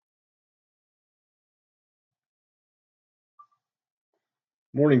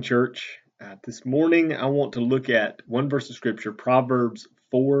Morning, church. This morning, I want to look at one verse of scripture, Proverbs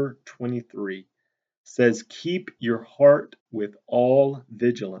 4:23. Says, "Keep your heart with all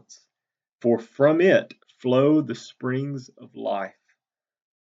vigilance, for from it flow the springs of life."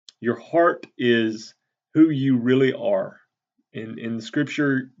 Your heart is who you really are. In the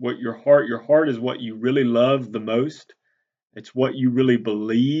scripture, what your heart is what you really love the most. It's what you really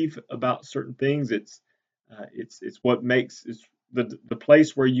believe about certain things. It's what makes it's the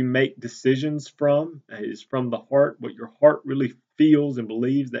place where you make decisions from is from the heart. What your heart really feels and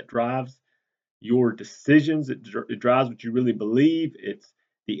believes that drives your decisions. It drives what you really believe. It's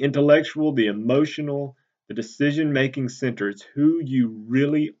the intellectual, the emotional, the decision making center. It's who you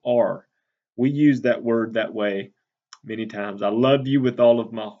really are. We use that word that way many times. I love you with all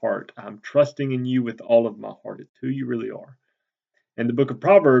of my heart. I'm trusting in you with all of my heart. It's who you really are. And the book of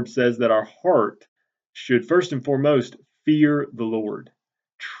Proverbs says that our heart should first and foremost fear the Lord,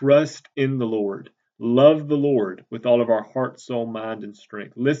 trust in the Lord, love the Lord with all of our heart, soul, mind, and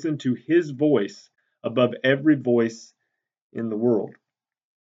strength. Listen to his voice above every voice in the world.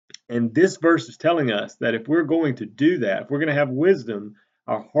 And this verse is telling us that if we're going to do that, if we're going to have wisdom,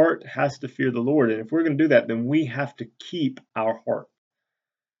 our heart has to fear the Lord. And if we're going to do that, then we have to keep our heart.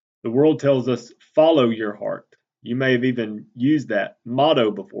 The world tells us, follow your heart. You may have even used that motto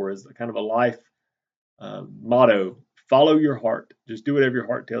before as kind of a life motto. Follow your heart. Just do whatever your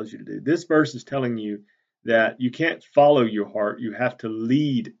heart tells you to do. This verse is telling you that you can't follow your heart. You have to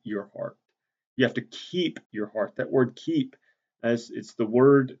lead your heart. You have to keep your heart. That word keep, as it's the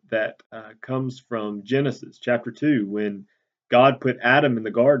word that comes from Genesis chapter 2, when God put Adam in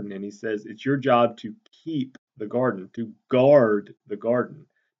the garden and he says, it's your job to keep the garden, to guard the garden,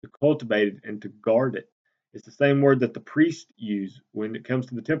 to cultivate it and to guard it. It's the same word that the priests use when it comes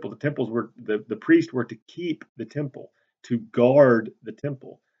to the temple. The priests were to keep the temple, to guard the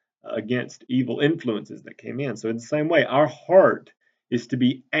temple against evil influences that came in. So in the same way, our heart is to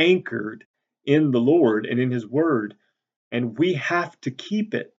be anchored in the Lord and in his word, and we have to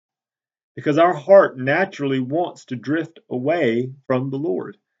keep it because our heart naturally wants to drift away from the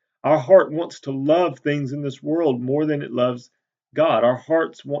Lord. Our heart wants to love things in this world more than it loves God. Our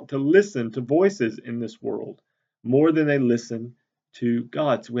hearts want to listen to voices in this world more than they listen to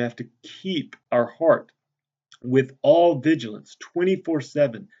God. So we have to keep our heart with all vigilance,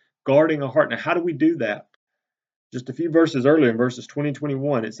 24/7, guarding our heart. Now, how do we do that? Just a few verses earlier, in verses 20 and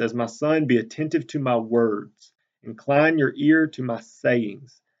 21, it says, "My son, be attentive to my words. Incline your ear to my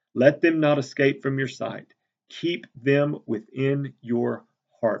sayings. Let them not escape from your sight. Keep them within your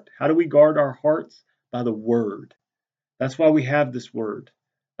heart." How do we guard our hearts? By the word. That's why we have this word.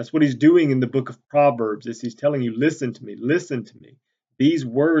 That's what he's doing in the book of Proverbs, is he's telling you, listen to me, listen to me. These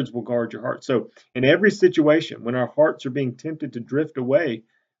words will guard your heart. So in every situation, when our hearts are being tempted to drift away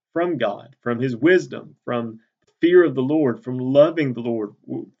from God, from his wisdom, from fear of the Lord, from loving the Lord,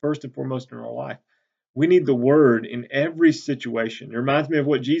 first and foremost in our life, we need the word in every situation. It reminds me of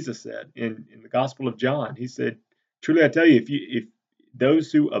what Jesus said in the Gospel of John. He said, truly I tell you, if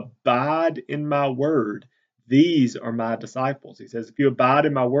those who abide in my word, these are my disciples. He says, if you abide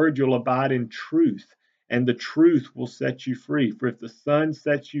in my word, you'll abide in truth, and the truth will set you free. For if the Son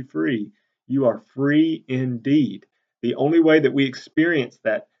sets you free, you are free indeed. The only way that we experience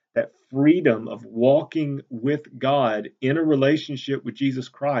that freedom of walking with God in a relationship with Jesus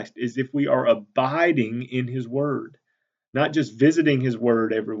Christ is if we are abiding in his word, not just visiting his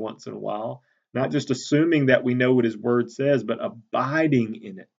word every once in a while, not just assuming that we know what his word says, but abiding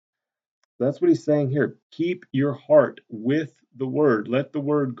in it. That's what he's saying here. Keep your heart with the word. Let the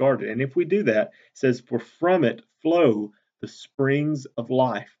word guard it. And if we do that, it says, for from it flow the springs of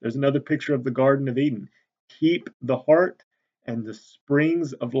life. There's another picture of the Garden of Eden. Keep the heart, and the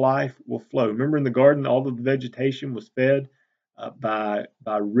springs of life will flow. Remember in the garden, all of the vegetation was fed by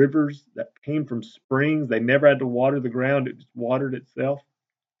rivers that came from springs. They never had to water the ground, it just watered itself.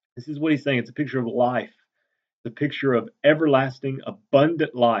 This is what he's saying. It's a picture of life, the picture of everlasting,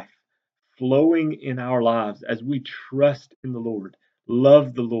 abundant life flowing in our lives as we trust in the Lord,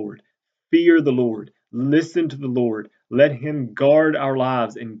 love the Lord, fear the Lord, listen to the Lord, let him guard our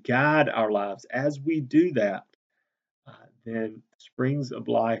lives and guide our lives. As we do that, then springs of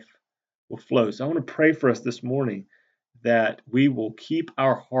life will flow. So I want to pray for us this morning that we will keep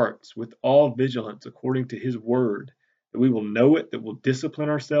our hearts with all vigilance according to his word, that we will know it, that we'll discipline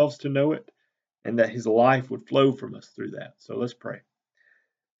ourselves to know it, and that his life would flow from us through that. So let's pray.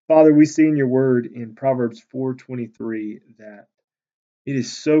 Father, we see in your word in Proverbs 4:23 that it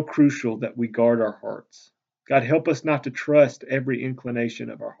is so crucial that we guard our hearts. God, help us not to trust every inclination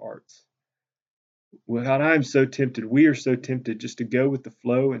of our hearts. Well, God, I am so tempted. We are so tempted just to go with the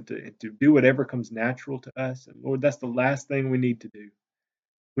flow and to do whatever comes natural to us. And Lord, that's the last thing we need to do.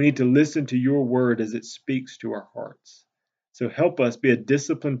 We need to listen to your word as it speaks to our hearts. So help us be a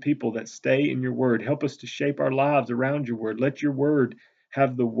disciplined people that stay in your word. Help us to shape our lives around your word. Let your word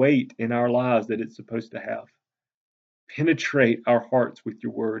have the weight in our lives that it's supposed to have. Penetrate our hearts with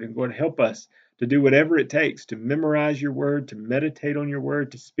your word. And God, help us to do whatever it takes to memorize your word, to meditate on your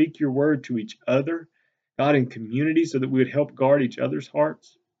word, to speak your word to each other, God, in community, so that we would help guard each other's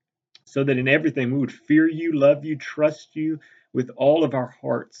hearts, so that in everything we would fear you, love you, trust you with all of our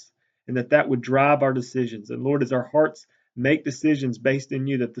hearts, and that would drive our decisions. And Lord, as our hearts make decisions based in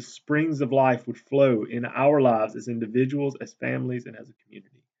you, that the springs of life would flow in our lives as individuals, as families, and as a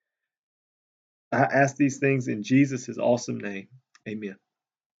community. I ask these things in Jesus' awesome name. Amen.